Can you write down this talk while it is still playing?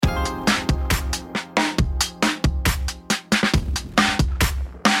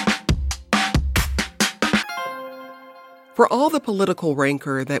For all the political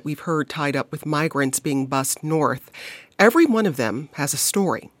rancor that we've heard tied up with migrants being bused north, every one of them has a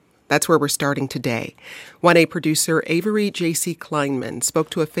story. That's where we're starting today. 1A producer Avery J.C. Kleinman spoke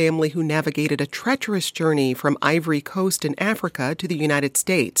to a family who navigated a treacherous journey from Ivory Coast in Africa to the United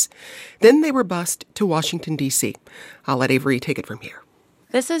States. Then they were bused to Washington, D.C. I'll let Avery take it from here.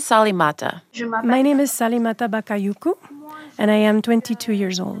 This is Salimata. My name is Salimata Bakayuku, and I am 22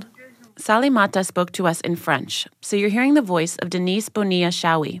 years old. Salimata spoke to us in French, so you're hearing the voice of Denise Bonilla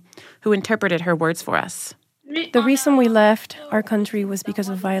Shawi, who interpreted her words for us. The reason we left our country was because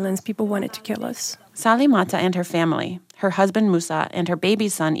of violence. People wanted to kill us. Salimata and her family, her husband Musa and her baby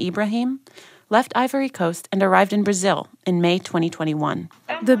son Ibrahim, left Ivory Coast and arrived in Brazil in May 2021.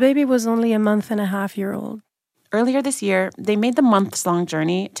 The baby was only a month and a half year old. Earlier this year, they made the months-long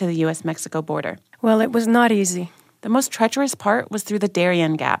journey to the U.S.-Mexico border. Well, it was not easy. The most treacherous part was through the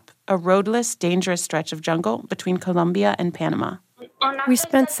Darien Gap, a roadless, dangerous stretch of jungle between Colombia and Panama. We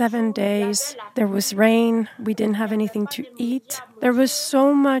spent 7 days. There was rain. We didn't have anything to eat. There was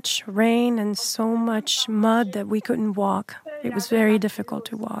so much rain and so much mud that we couldn't walk. It was very difficult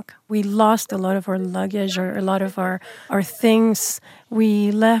to walk. We lost a lot of our luggage or a lot of our things.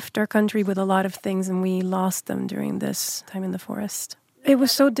 We left our country with a lot of things and we lost them during this time in the forest. It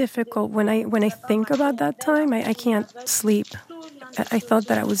was so difficult. When I think about that time, I can't sleep. I thought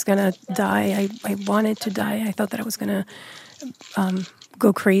that I was going to die. I wanted to die. I thought that I was going to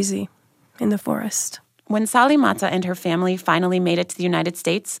go crazy in the forest. When Salimata and her family finally made it to the United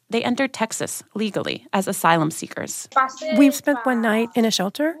States, they entered Texas legally as asylum seekers. We spent one night in a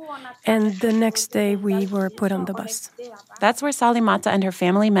shelter, and the next day we were put on the bus. That's where Salimata and her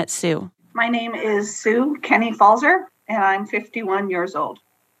family met Sue. My name is Sue Kenny Falzer, and I'm 51 years old.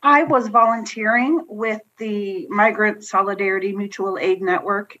 I was volunteering with the Migrant Solidarity Mutual Aid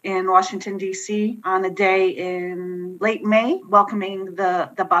Network in Washington, D.C. on a day in late May, welcoming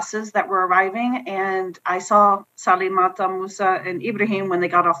the buses that were arriving. And I saw Salimata, Musa, and Ibrahim when they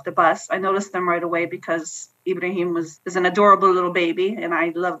got off the bus. I noticed them right away because Ibrahim is an adorable little baby, and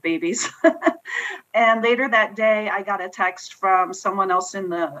I love babies. And later that day, I got a text from someone else in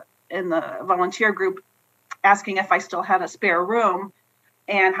the volunteer group asking if I still had a spare room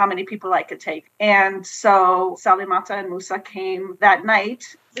and how many people I could take. And so Salimata and Musa came that night.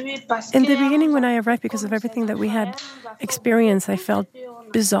 In the beginning, when I arrived, because of everything that we had experienced, I felt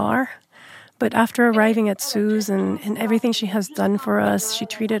bizarre. But after arriving at Sue's and everything she has done for us, she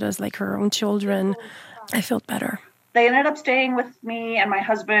treated us like her own children, I felt better. They ended up staying with me and my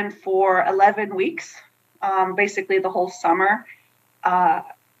husband for 11 weeks, basically the whole summer.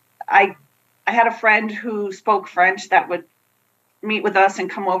 I had a friend who spoke French that would meet with us and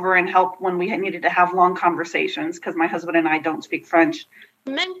come over and help when we needed to have long conversations because my husband and I don't speak French.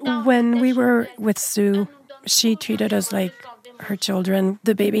 When we were with Sue, she treated us like her children.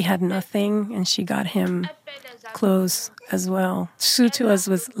 The baby had nothing, and she got him clothes as well. Sue to us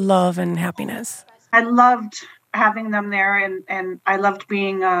was love and happiness. I loved having them there, and I loved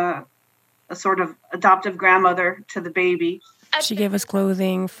being a sort of adoptive grandmother to the baby. She gave us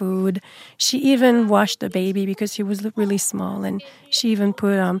clothing, food. She even washed the baby because he was really small, and she even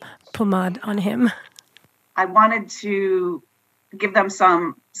put pomade on him. I wanted to give them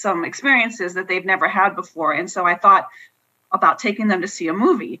some experiences that they've never had before, and so I thought about taking them to see a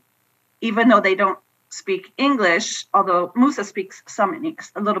movie, even though they don't speak English, although Musa speaks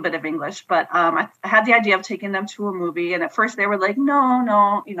a little bit of English, but I had the idea of taking them to a movie, and at first they were like,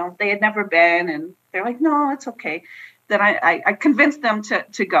 no, they had never been, and they're like, no, it's okay. Then I convinced them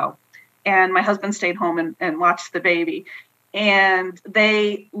to go. And my husband stayed home and watched the baby. And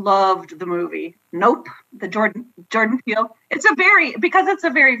they loved the movie. Nope, the Jordan Peele. It's a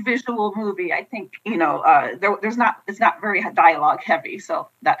very visual movie. I think, it's not very dialogue heavy. So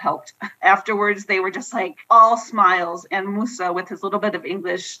that helped. Afterwards, they were just like all smiles. And Musa, with his little bit of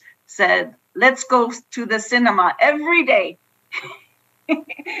English, said, let's go to the cinema every day.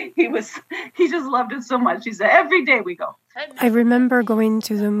 He just loved it so much. He said, every day we go. I remember going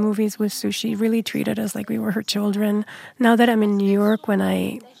to the movies with Sue. She really treated us like we were her children. Now that I'm in New York, when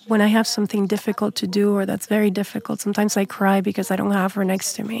I have something difficult to do or that's very difficult, sometimes I cry because I don't have her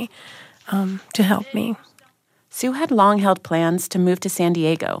next to me to help me. Sue had long held plans to move to San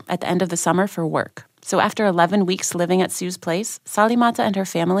Diego at the end of the summer for work. So after 11 weeks living at Sue's place, Salimata and her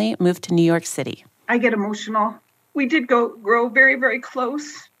family moved to New York City. I get emotional. We did grow very, very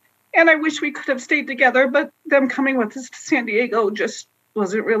close, and I wish we could have stayed together, but them coming with us to San Diego just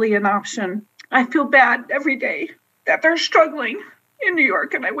wasn't really an option. I feel bad every day that they're struggling in New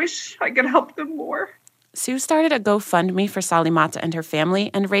York, and I wish I could help them more. Sue started a GoFundMe for Salimata and her family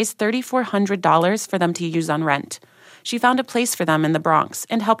and raised $3,400 for them to use on rent. She found a place for them in the Bronx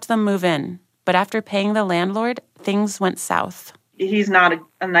and helped them move in. But after paying the landlord, things went south. He's not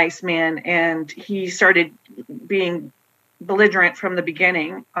a nice man, and he started being belligerent from the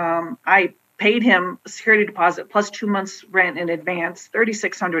beginning. I paid him a security deposit plus 2 months rent in advance,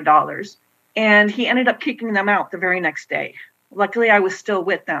 $3,600. And he ended up kicking them out the very next day. Luckily, I was still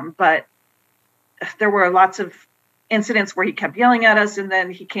with them, but there were lots of incidents where he kept yelling at us, and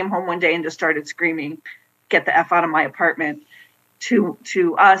then he came home one day and just started screaming, "Get the F out of my apartment,"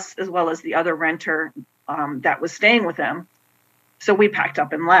 to us as well as the other renter that was staying with him. So we packed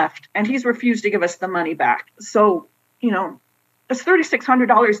up and left, and he's refused to give us the money back. So, it's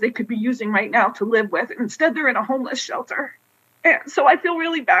 $3,600 they could be using right now to live with. Instead, they're in a homeless shelter. And so I feel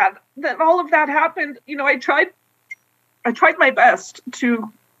really bad that all of that happened. I tried my best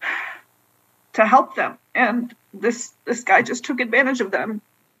to help them, and this guy just took advantage of them.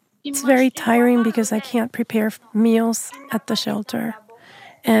 It's very tiring because I can't prepare meals at the shelter,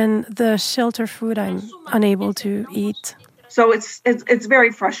 and the shelter food I'm unable to eat. So it's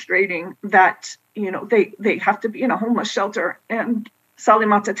very frustrating that they have to be in a homeless shelter, and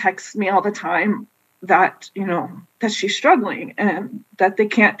Salimata texts me all the time that that she's struggling and that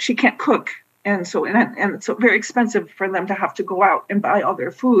she can't cook. And so it's very expensive for them to have to go out and buy all their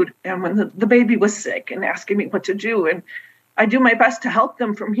food. And when the baby was sick and asking me what to do, and I do my best to help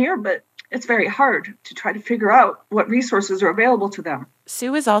them from here, but it's very hard to try to figure out what resources are available to them.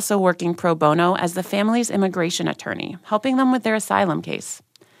 Sue is also working pro bono as the family's immigration attorney, helping them with their asylum case.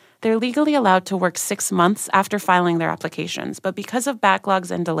 They're legally allowed to work 6 months after filing their applications, but because of backlogs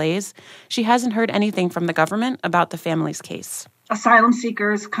and delays, she hasn't heard anything from the government about the family's case. Asylum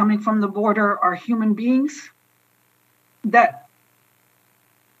seekers coming from the border are human beings that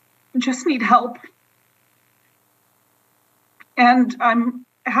just need help. And I'm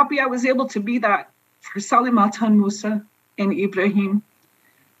happy I was able to be that for Salimata and Musa and Ibrahim.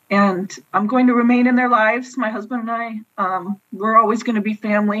 And I'm going to remain in their lives. My husband and I, we're always going to be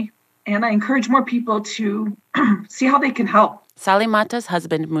family. And I encourage more people to see how they can help. Salimata's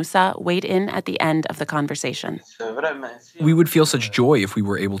husband, Musa, weighed in at the end of the conversation. We would feel such joy if we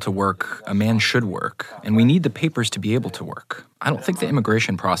were able to work. A man should work, and we need the papers to be able to work. I don't think the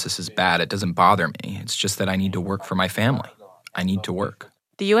immigration process is bad. It doesn't bother me. It's just that I need to work for my family. I need to work.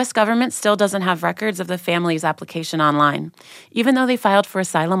 The U.S. government still doesn't have records of the family's application online, even though they filed for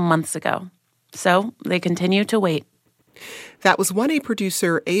asylum months ago. So they continue to wait. That was 1A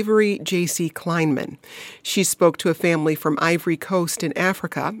producer Avery J.C. Kleinman. She spoke to a family from Ivory Coast in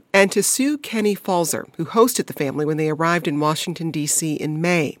Africa and to Sue Kenny Falzer, who hosted the family when they arrived in Washington, D.C. in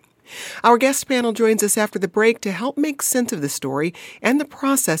May. Our guest panel joins us after the break to help make sense of the story and the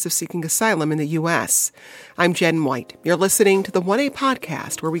process of seeking asylum in the U.S. I'm Jen White. You're listening to the 1A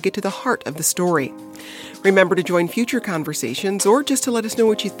podcast, where we get to the heart of the story. Remember to join future conversations, or just to let us know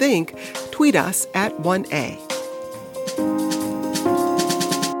what you think, tweet us at 1A.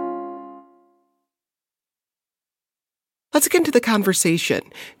 Let's get into the conversation.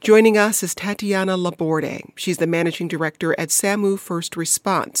 Joining us is Tatiana Laborde. She's the managing director at SAMU First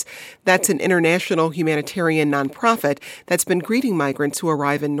Response. That's an international humanitarian nonprofit that's been greeting migrants who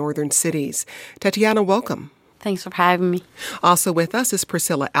arrive in northern cities. Tatiana, welcome. Thanks for having me. Also with us is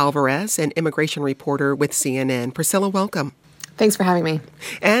Priscilla Alvarez, an immigration reporter with CNN. Priscilla, welcome. Thanks for having me.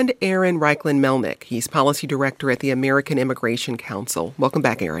 And Aaron Reichlin-Melnick. He's policy director at the American Immigration Council. Welcome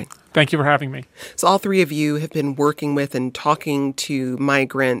back, Aaron. Thank you for having me. So all three of you have been working with and talking to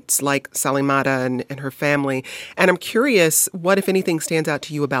migrants like Salimata and her family. And I'm curious, what, if anything, stands out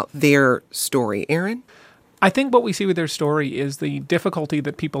to you about their story? Aaron? I think what we see with their story is the difficulty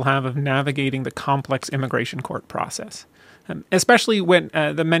that people have of navigating the complex immigration court process. Especially when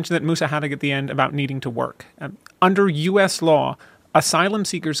the mention that Musa had at the end about needing to work. Under U.S. law, asylum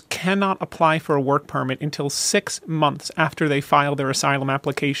seekers cannot apply for a work permit until 6 months after they file their asylum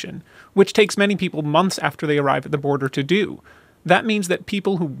application, which takes many people months after they arrive at the border to do. That means that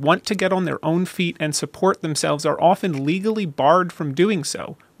people who want to get on their own feet and support themselves are often legally barred from doing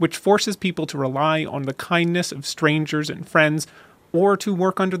so, which forces people to rely on the kindness of strangers and friends, or to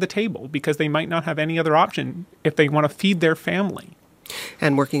work under the table because they might not have any other option if they want to feed their family.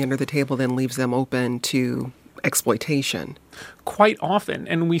 And working under the table then leaves them open to exploitation. quite often.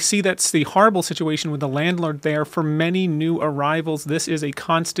 And we see that's the horrible situation with the landlord there. For many new arrivals, this is a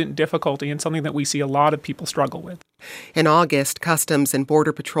constant difficulty and something that we see a lot of people struggle with. In August, Customs and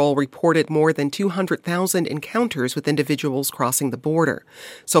Border Patrol reported more than 200,000 encounters with individuals crossing the border.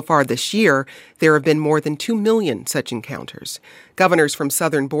 So far this year, there have been more than 2 million such encounters. Governors from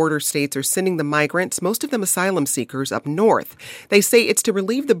southern border states are sending the migrants, most of them asylum seekers, up north. They say it's to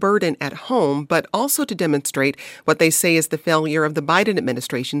relieve the burden at home, but also to demonstrate what they say is the failure of the Biden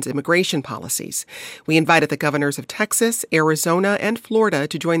administration's immigration policies. We invited the governors of Texas, Arizona, and Florida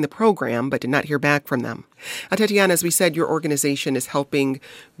to join the program, but did not hear back from them. Tatiana, as we said, your organization is helping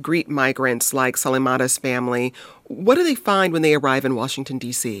greet migrants like Salimata's family. What do they find when they arrive in Washington,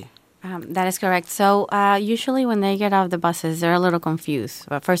 D.C.? That is correct. So usually when they get off the buses, they're a little confused.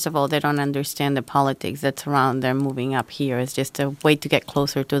 First of all, they don't understand the politics that surround their moving up here. It's just a way to get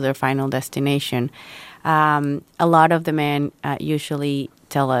closer to their final destination. A lot of the men usually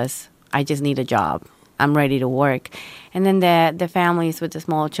tell us, I just need a job. I'm ready to work. And then the families with the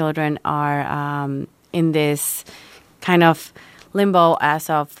small children are in this kind of limbo as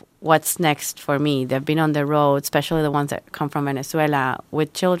of what's next for me. They've been on the road, especially the ones that come from Venezuela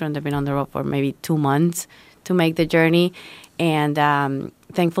with children. They've been on the road for maybe 2 months to make the journey. And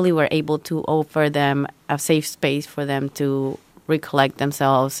thankfully, we're able to offer them a safe space for them to recollect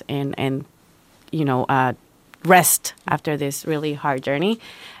themselves and rest after this really hard journey.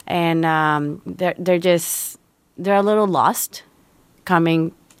 And they're a little lost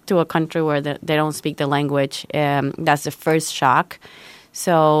coming to a country where they don't speak the language. That's the first shock.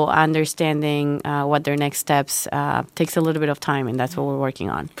 So understanding what their next steps takes a little bit of time, and that's what we're working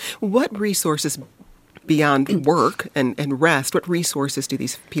on. What resources beyond work and rest, what resources do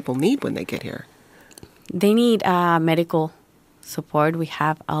these people need when they get here? They need medical support. We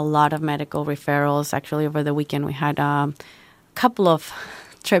have a lot of medical referrals. Actually, over the weekend, we had a couple of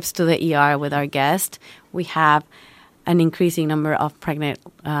trips to the ER with our guest. We have an increasing number of pregnant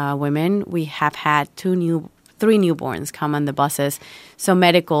women. We have had 3 newborns come on the buses. So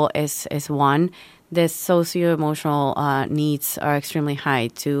medical is one. The socio-emotional needs are extremely high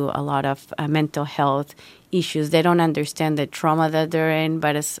to a lot of mental health issues. They don't understand the trauma that they're in,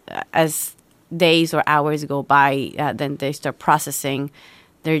 but as days or hours go by, then they start processing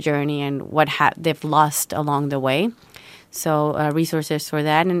their journey and what they've lost along the way. So resources for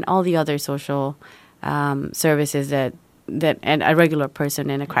that and all the other social services that a regular person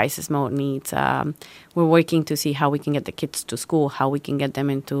in a crisis mode needs. We're working to see how we can get the kids to school, how we can get them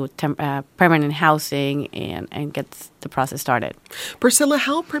into permanent housing and get the process started. Priscilla,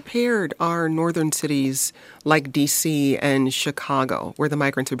 how prepared are northern cities like D.C. and Chicago, where the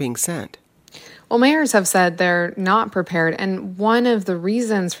migrants are being sent? Well, mayors have said they're not prepared, and one of the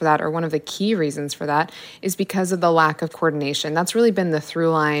reasons for that, or one of the key reasons for that, is because of the lack of coordination. That's really been the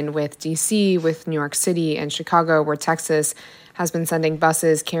through line with D.C., with New York City, and Chicago, where Texas has been sending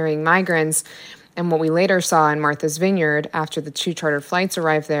buses carrying migrants. And what we later saw in Martha's Vineyard after the 2 chartered flights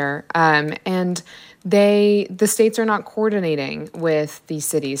arrived there, and the states are not coordinating with these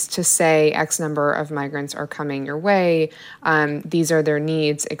cities to say X number of migrants are coming your way, these are their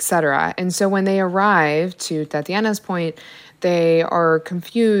needs, etc. And so when they arrive, to Tatiana's point, they are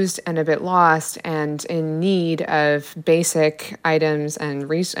confused and a bit lost and in need of basic items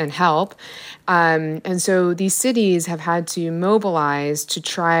and help. And so these cities have had to mobilize to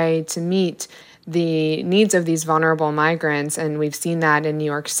try to meet the needs of these vulnerable migrants. And we've seen that in New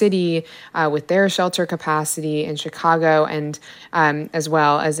York City with their shelter capacity, in Chicago, and as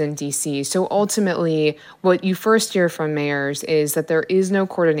well as in DC. So ultimately, what you first hear from mayors is that there is no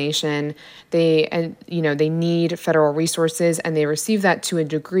coordination. They need federal resources, and they receive that to a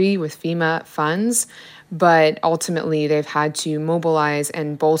degree with FEMA funds. But ultimately, they've had to mobilize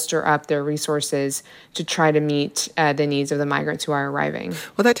and bolster up their resources to try to meet the needs of the migrants who are arriving.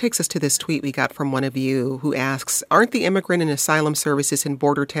 Well, that takes us to this tweet we got from one of you who asks, aren't the immigrant and asylum services in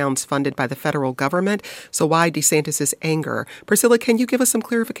border towns funded by the federal government? So why DeSantis' anger? Priscilla, can you give us some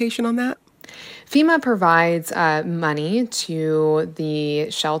clarification on that? FEMA provides money to the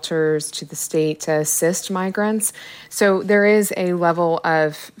shelters, to the state to assist migrants. So there is a level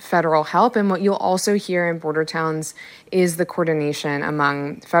of federal help. And what you'll also hear in border towns is the coordination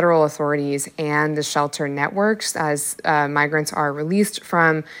among federal authorities and the shelter networks as migrants are released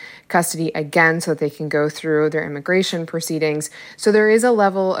from custody again so that they can go through their immigration proceedings. So there is a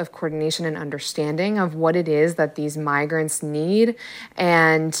level of coordination and understanding of what it is that these migrants need,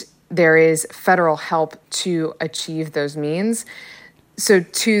 and there is federal help to achieve those means. So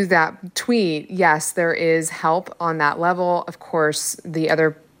to that tweet, yes, there is help on that level. Of course, the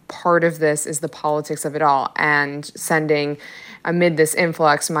other part of this is the politics of it all and sending, amid this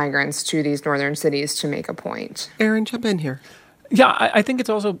influx, migrants to these northern cities to make a point. Aaron, jump in here. Yeah, I think it's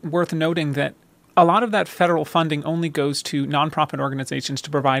also worth noting that a lot of that federal funding only goes to nonprofit organizations to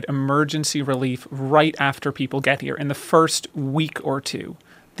provide emergency relief right after people get here in the first week or two.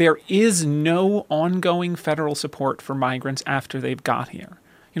 There is no ongoing federal support for migrants after they've got here.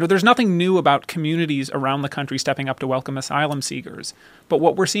 There's nothing new about communities around the country stepping up to welcome asylum seekers. But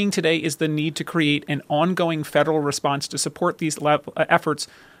what we're seeing today is the need to create an ongoing federal response to support these efforts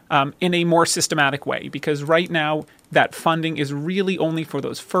in a more systematic way, because right now that funding is really only for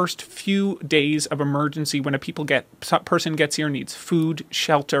those first few days of emergency when a person gets here, needs food,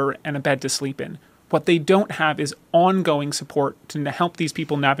 shelter, and a bed to sleep in. What they don't have is ongoing support to help these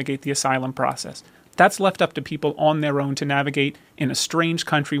people navigate the asylum process. That's left up to people on their own to navigate in a strange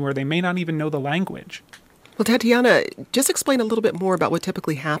country where they may not even know the language. Well, Tatiana, just explain a little bit more about what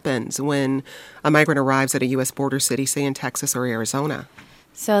typically happens when a migrant arrives at a U.S. border city, say in Texas or Arizona.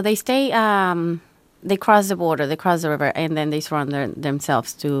 So they stay, they cross the border, they cross the river, and then they surrender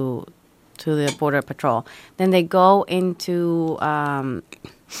themselves to the Border Patrol. Then they go into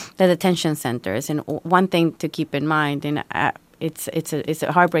the detention centers. And one thing to keep in mind, and it's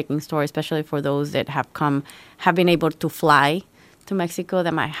a heartbreaking story, especially for those that have been able to fly to Mexico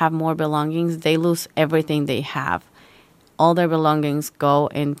that might have more belongings. They lose everything they have. All their belongings go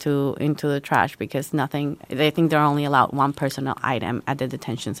into the trash because they think they're only allowed one personal item at the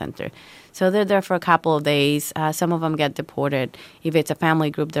detention center. So they're there for a couple of days. Some of them get deported. If it's a family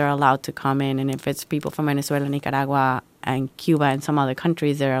group, they're allowed to come in. And if it's people from Venezuela, Nicaragua, and Cuba and some other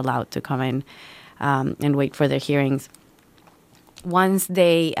countries, they're allowed to come in and wait for their hearings. Once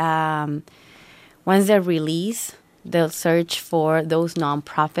they're released, they'll search for those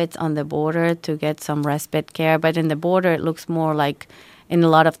nonprofits on the border to get some respite care. But in the border, it looks more like in a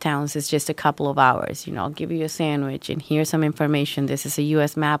lot of towns, it's just a couple of hours. I'll give you a sandwich and here's some information. This is a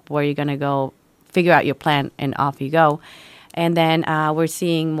U.S. map where you're going to go figure out your plan and off you go. And then we're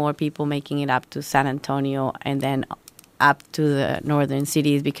seeing more people making it up to San Antonio and then up to the northern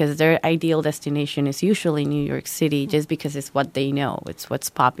cities because their ideal destination is usually New York City just because it's what they know. It's what's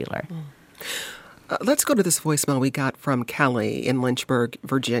popular. Let's go to this voicemail we got from Kelly in Lynchburg,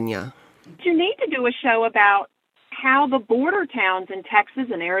 Virginia. You need to do a show about how the border towns in Texas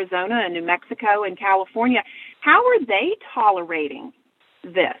and Arizona and New Mexico and California, how are they tolerating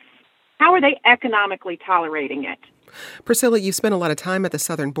this? How are they economically tolerating it? Priscilla, you've spent a lot of time at the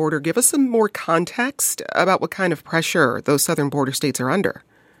southern border. Give us some more context about what kind of pressure those southern border states are under.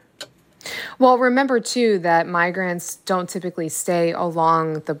 Well, remember, too, that migrants don't typically stay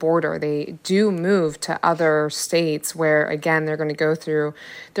along the border. They do move to other states where, again, they're going to go through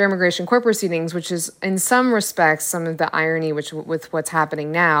their immigration court proceedings, which is, in some respects, some of the irony with what's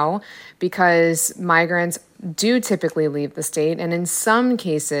happening now, because migrants do typically leave the state. And in some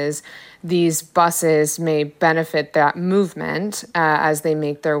cases, these buses may benefit that movement as they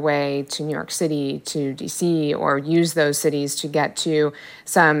make their way to New York City, to D.C., or use those cities to get to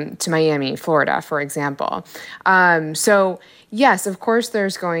Miami, Florida, for example. So yes, of course,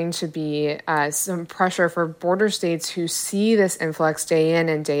 there's going to be some pressure for border states who see this influx day in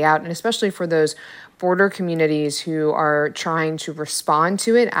and day out, and especially for those border communities who are trying to respond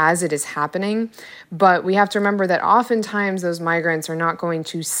to it as it is happening. But we have to remember that oftentimes those migrants are not going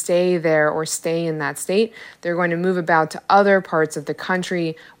to stay there or stay in that state. They're going to move about to other parts of the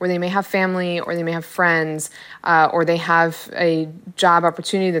country where they may have family or they may have friends or they have a job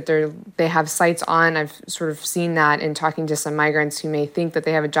opportunity that they have sights on. I've sort of seen that in talking to some migrants who may think that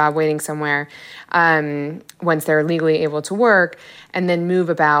they have a job waiting somewhere once they're legally able to work, and then move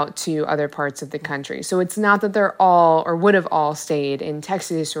about to other parts of the country. So it's not that they're all or would have all stayed in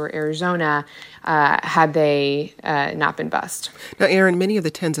Texas or Arizona had they not been bused. Now, Aaron, many of the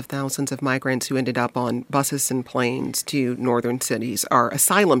tens of thousands of migrants who ended up on buses and planes to northern cities are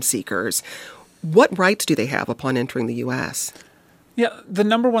asylum seekers. What rights do they have upon entering the U.S.? Yeah, the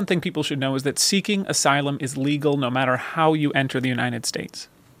number one thing people should know is that seeking asylum is legal no matter how you enter the United States.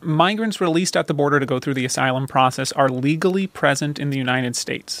 Migrants released at the border to go through the asylum process are legally present in the United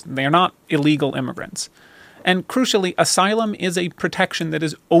States. They are not illegal immigrants. And crucially, asylum is a protection that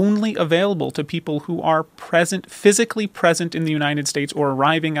is only available to people who are physically present in the United States or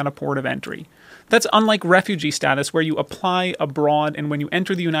arriving at a port of entry. That's unlike refugee status, where you apply abroad and when you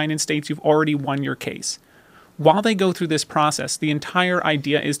enter the United States, you've already won your case. While they go through this process, the entire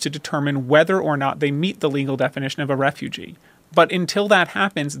idea is to determine whether or not they meet the legal definition of a refugee. But until that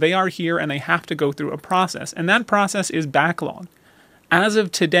happens, they are here and they have to go through a process. And that process is backlog. As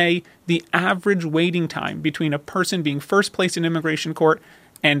of today, the average waiting time between a person being first placed in immigration court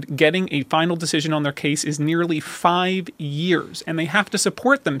And getting a final decision on their case is nearly 5 years, and they have to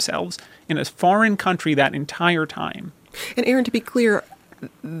support themselves in a foreign country that entire time. And Aaron, to be clear,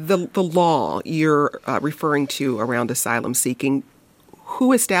 the law you're referring to around asylum seeking,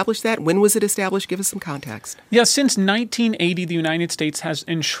 who established that? When was it established? Give us some context. Yeah, since 1980, the United States has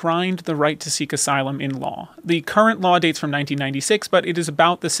enshrined the right to seek asylum in law. The current law dates from 1996, but it is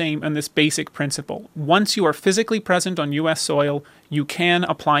about the same in this basic principle. Once you are physically present on U.S. soil, you can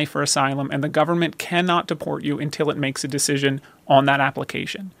apply for asylum, and the government cannot deport you until it makes a decision on that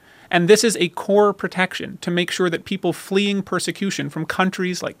application. And this is a core protection to make sure that people fleeing persecution from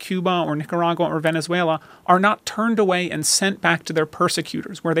countries like Cuba or Nicaragua or Venezuela are not turned away and sent back to their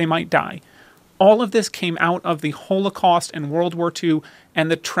persecutors where they might die. All of this came out of the Holocaust and World War II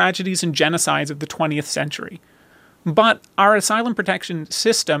and the tragedies and genocides of the 20th century. But our asylum protection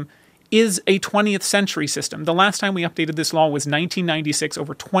system is a 20th century system. The last time we updated this law was 1996,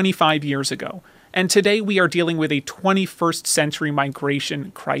 over 25 years ago. And today we are dealing with a 21st century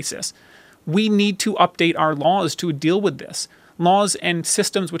migration crisis. We need to update our laws to deal with this. Laws and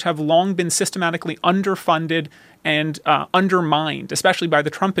systems which have long been systematically underfunded and undermined, especially by the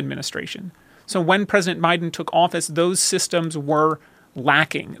Trump administration. So when President Biden took office, those systems were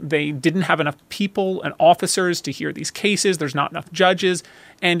lacking. They didn't have enough people and officers to hear these cases. There's not enough judges.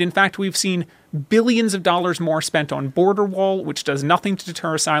 And in fact, we've seen billions of dollars more spent on border wall, which does nothing to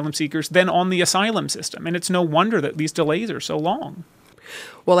deter asylum seekers, than on the asylum system. And it's no wonder that these delays are so long.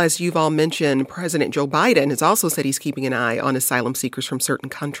 Well, as you've all mentioned, President Joe Biden has also said he's keeping an eye on asylum seekers from certain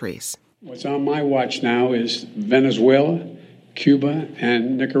countries. What's on my watch now is Venezuela, Cuba,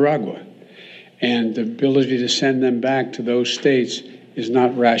 and Nicaragua. And the ability to send them back to those states is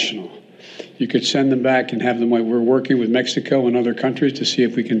not rational. You could send them back and have them, we're working with Mexico and other countries to see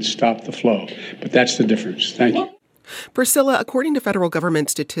if we can stop the flow. But that's the difference. Thank you. Priscilla, according to federal government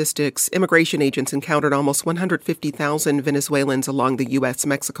statistics, immigration agents encountered almost 150,000 Venezuelans along the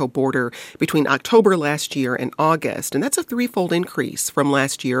U.S.-Mexico border between October last year and August. And that's a threefold increase from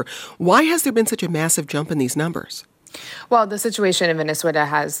last year. Why has there been such a massive jump in these numbers? Well, the situation in Venezuela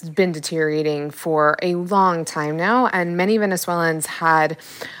has been deteriorating for a long time now, and many Venezuelans had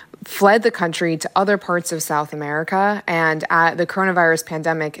fled the country to other parts of South America, and the coronavirus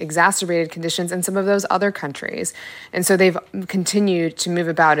pandemic exacerbated conditions in some of those other countries. And so they've continued to move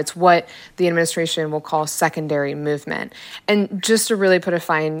about. It's what the administration will call secondary movement. And just to really put a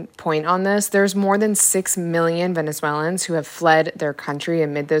fine point on this, there's more than 6 million Venezuelans who have fled their country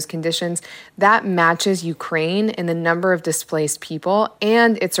amid those conditions. That matches Ukraine in the number of displaced people,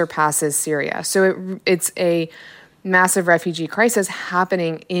 and it surpasses Syria. So it's a massive refugee crisis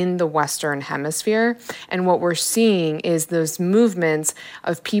happening in the Western Hemisphere. And what we're seeing is those movements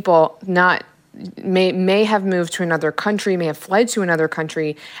of people may have moved to another country, may have fled to another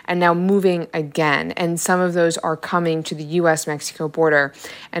country, and now moving again. And some of those are coming to the U.S.-Mexico border.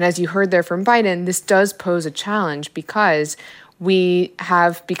 And as you heard there from Biden, this does pose a challenge because we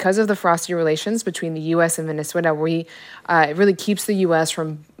have, because of the frosty relations between the U.S. and Venezuela, it really keeps the U.S.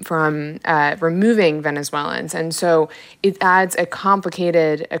 from removing Venezuelans. And so it adds a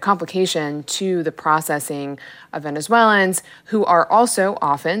complication to the processing of Venezuelans who are also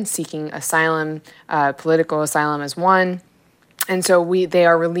often seeking asylum, political asylum as one. And so they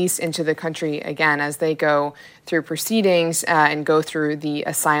are released into the country again as they go through proceedings and go through the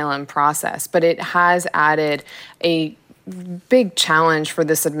asylum process. But it has added a big challenge for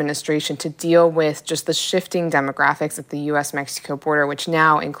this administration to deal with just the shifting demographics at the U.S.-Mexico border, which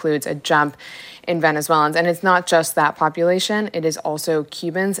now includes a jump in Venezuelans. And it's not just that population. It is also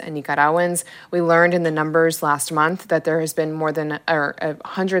Cubans and Nicaraguans. We learned in the numbers last month that there has been more than a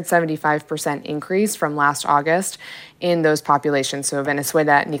 175% increase from last August in those populations, so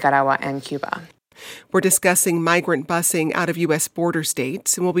Venezuela, Nicaragua, and Cuba. We're discussing migrant busing out of U.S. border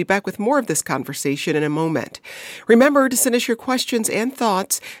states, and we'll be back with more of this conversation in a moment. Remember to send us your questions and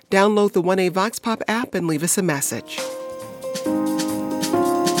thoughts. Download the 1A Vox Pop app and leave us a message.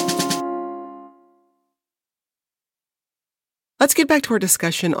 Let's get back to our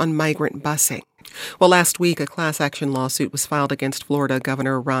discussion on migrant busing. Well, last week, a class action lawsuit was filed against Florida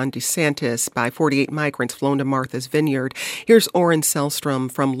Governor Ron DeSantis by 48 migrants flown to Martha's Vineyard. Here's Oren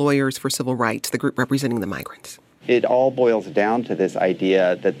Selstrom from Lawyers for Civil Rights, the group representing the migrants. It all boils down to this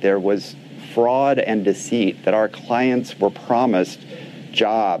idea that there was fraud and deceit, that our clients were promised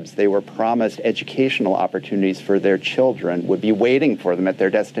jobs, they were promised educational opportunities for their children, would be waiting for them at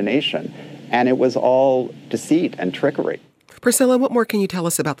their destination. And it was all deceit and trickery. Priscilla, what more can you tell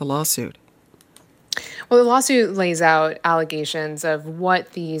us about the lawsuit? Well, the lawsuit lays out allegations of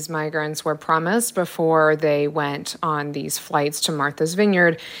what these migrants were promised before they went on these flights to Martha's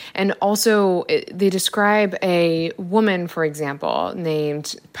Vineyard. And also, they describe a woman, for example,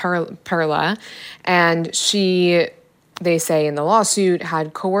 named Perla, and they say in the lawsuit,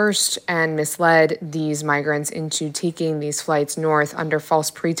 had coerced and misled these migrants into taking these flights north under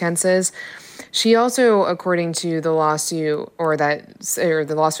false pretenses. She also, according to the lawsuit, or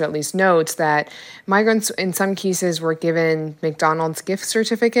the lawsuit at least notes that migrants in some cases were given McDonald's gift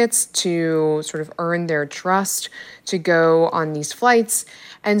certificates to sort of earn their trust to go on these flights.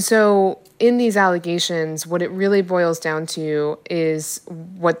 And so in these allegations, what it really boils down to is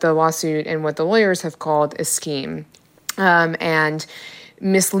what the lawsuit and what the lawyers have called a scheme. And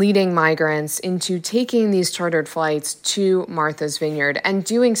misleading migrants into taking these chartered flights to Martha's Vineyard and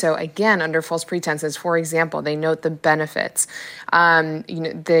doing so, again, under false pretenses. For example, they note the benefits.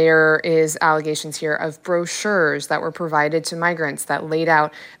 There is allegations here of brochures that were provided to migrants that laid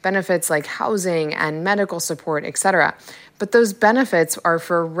out benefits like housing and medical support, etc. But those benefits are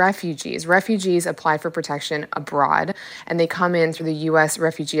for refugees. Refugees apply for protection abroad, and they come in through the U.S.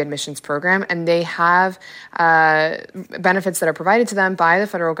 Refugee Admissions Program, and they have benefits that are provided to them by the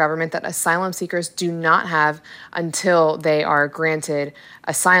federal government that asylum seekers do not have until they are granted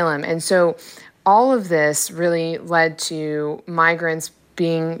asylum. And so all of this really led to migrants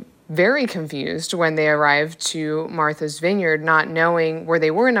being very confused when they arrived to Martha's Vineyard, not knowing where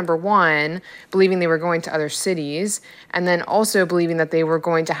they were, number one, believing they were going to other cities, and then also believing that they were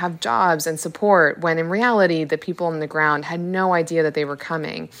going to have jobs and support, when in reality, the people on the ground had no idea that they were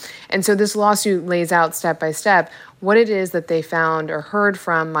coming. And so this lawsuit lays out step by step what it is that they found or heard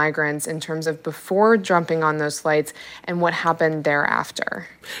from migrants in terms of before jumping on those flights and what happened thereafter.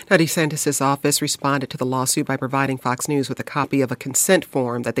 Now, DeSantis' office responded to the lawsuit by providing Fox News with a copy of a consent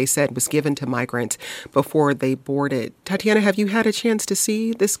form that they said was given to migrants before they boarded. Tatiana, have you had a chance to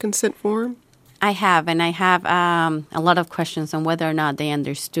see this consent form? I have, and I have a lot of questions on whether or not they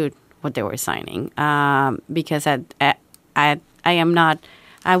understood what they were signing, because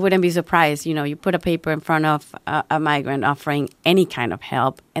I wouldn't be surprised. You put a paper in front of a migrant offering any kind of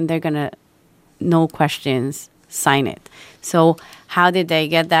help, and they're going to, no questions, sign it. So how did they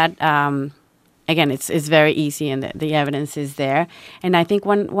get that? Again, it's very easy, and the evidence is there. And I think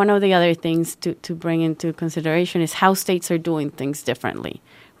one of the other things to bring into consideration is how states are doing things differently,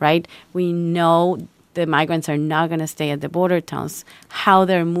 right? We know the migrants are not going to stay at the border towns. How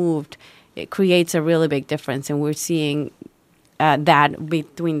they're moved, it creates a really big difference, and we're seeing that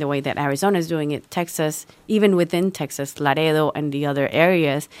between the way that Arizona is doing it, Texas, even within Texas, Laredo and the other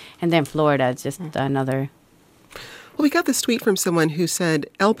areas, and then Florida is just another. Well, we got this tweet from someone who said,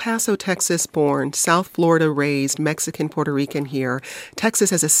 El Paso, Texas born, South Florida raised, Mexican, Puerto Rican here.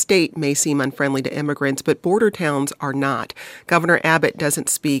 Texas as a state may seem unfriendly to immigrants, but border towns are not. Governor Abbott doesn't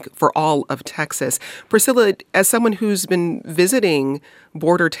speak for all of Texas. Priscilla, as someone who's been visiting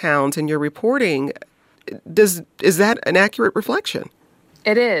border towns in your reporting, is that an accurate reflection?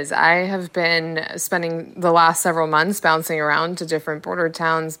 It is. I have been spending the last several months bouncing around to different border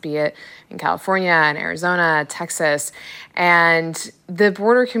towns, be it in California and Arizona, Texas, and the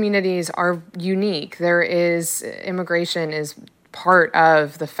border communities are unique. Immigration is part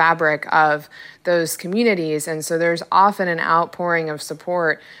of the fabric of those communities, and so there's often an outpouring of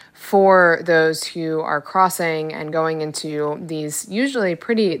support for those who are crossing and going into these usually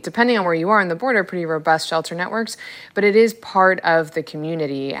pretty, depending on where you are on the border, pretty robust shelter networks, but it is part of the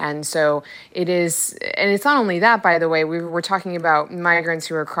community. And so it is, and it's not only that, by the way, we're talking about migrants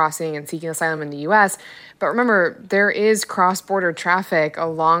who are crossing and seeking asylum in the U.S., but remember, there is cross-border traffic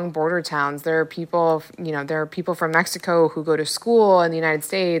along border towns. There are people from Mexico who go to school in the United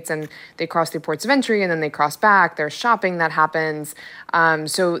States and they cross the ports of entry and then they cross back. There's shopping that happens.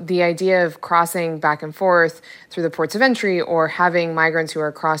 So the idea of crossing back and forth through the ports of entry or having migrants who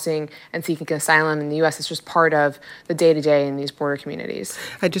are crossing and seeking asylum in the U.S. is just part of the day-to-day in these border communities.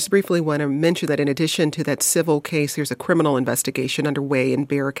 I just briefly want to mention that in addition to that civil case, there's a criminal investigation underway in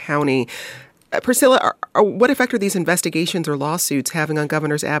Bexar County. Priscilla, what effect are these investigations or lawsuits having on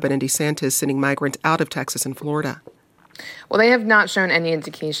Governors Abbott and DeSantis sending migrants out of Texas and Florida? Well, they have not shown any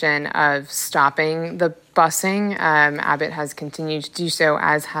indication of stopping the busing. Abbott has continued to do so,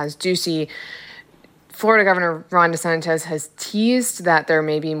 as has Ducey. Florida Governor Ron DeSantis has teased that there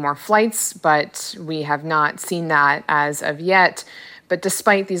may be more flights, but we have not seen that as of yet. But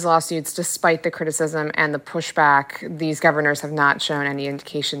despite these lawsuits, despite the criticism and the pushback, these governors have not shown any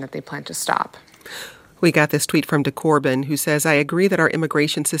indication that they plan to stop. We got this tweet from DeCorbin, who says, I agree that our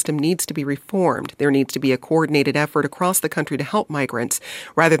immigration system needs to be reformed. There needs to be a coordinated effort across the country to help migrants.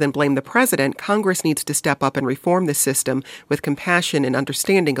 Rather than blame the president, Congress needs to step up and reform the system with compassion and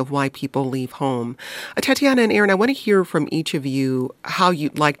understanding of why people leave home. Tatiana and Aaron, I want to hear from each of you how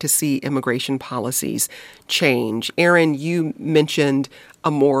you'd like to see immigration policies change. Aaron, you mentioned a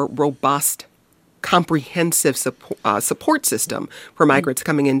more robust, comprehensive support system for migrants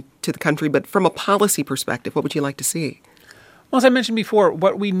coming into the country. But from a policy perspective, what would you like to see? Well, as I mentioned before,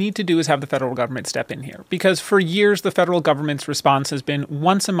 what we need to do is have the federal government step in here. Because for years, the federal government's response has been,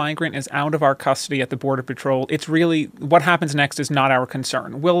 once a migrant is out of our custody at the Border Patrol, it's really, what happens next is not our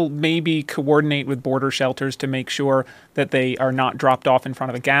concern. We'll maybe coordinate with border shelters to make sure that they are not dropped off in front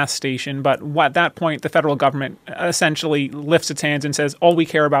of a gas station. But at that point, the federal government essentially lifts its hands and says, all we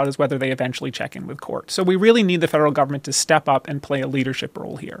care about is whether they eventually check in with court. So we really need the federal government to step up and play a leadership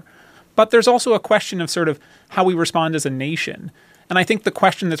role here. But there's also a question of sort of how we respond as a nation. And I think the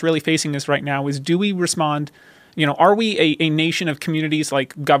question that's really facing us right now is, do we respond, are we a nation of communities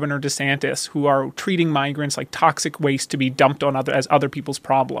like Governor DeSantis who are treating migrants like toxic waste to be dumped on as other people's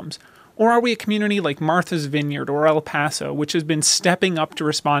problems? Or are we a community like Martha's Vineyard or El Paso, which has been stepping up to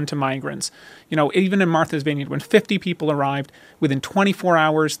respond to migrants? Even in Martha's Vineyard, when 50 people arrived, within 24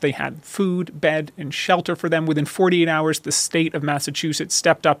 hours, they had food, bed, and shelter for them. Within 48 hours, the state of Massachusetts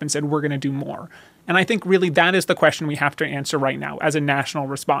stepped up and said, we're going to do more. And I think really that is the question we have to answer right now as a national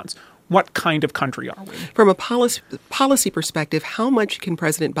response. What kind of country are we? From a policy perspective, how much can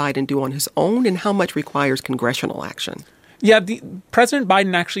President Biden do on his own and how much requires congressional action? Yeah, President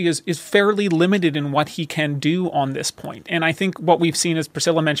Biden actually is fairly limited in what he can do on this point. And I think what we've seen, as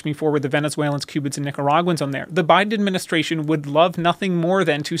Priscilla mentioned before, with the Venezuelans, Cubans, and Nicaraguans on there, the Biden administration would love nothing more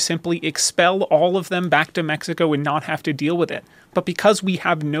than to simply expel all of them back to Mexico and not have to deal with it. But because we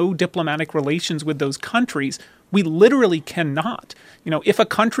have no diplomatic relations with those countries, we literally cannot. If a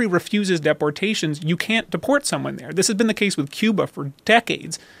country refuses deportations, you can't deport someone there. This has been the case with Cuba for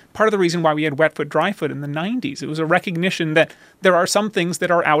decades. Part of the reason why we had wet foot, dry foot in the 90s, it was a recognition that there are some things that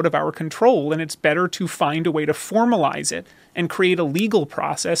are out of our control, and it's better to find a way to formalize it and create a legal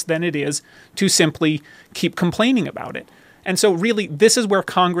process than it is to simply keep complaining about it. And so really, this is where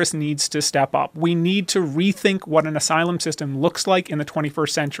Congress needs to step up. We need to rethink what an asylum system looks like in the 21st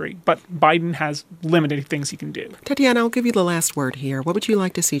century. But Biden has limited things he can do. Tatiana, I'll give you the last word here. What would you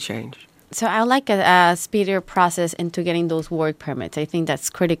like to see change? So I would like a speedier process into getting those work permits. I think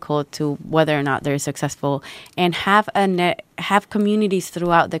that's critical to whether or not they're successful, and have communities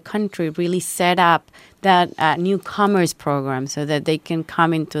throughout the country really set up that newcomers program so that they can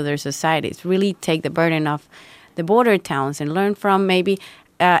come into their societies, really take the burden off the border towns and learn from maybe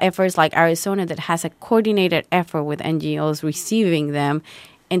efforts like Arizona that has a coordinated effort with NGOs receiving them,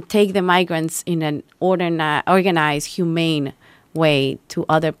 and take the migrants in an organized, humane way to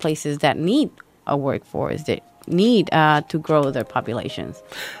other places that need a workforce, that need to grow their populations.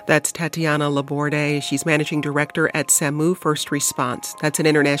 That's Tatiana Laborde. She's managing director at SAMU First Response. That's an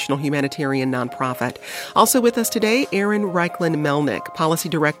international humanitarian nonprofit. Also with us today, Aaron Reichlin-Melnick, policy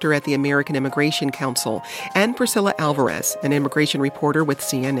director at the American Immigration Council, and Priscilla Alvarez, an immigration reporter with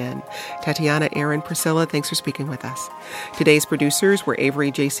CNN. Tatiana, Aaron, Priscilla, thanks for speaking with us. Today's producers were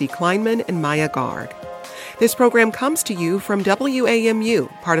Avery J.C. Kleinman and Maya Garg. This program comes to you from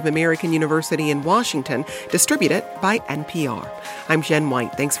WAMU, part of American University in Washington, distributed by NPR. I'm Jen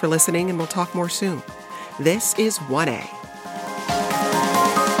White. Thanks for listening, and we'll talk more soon. This is 1A.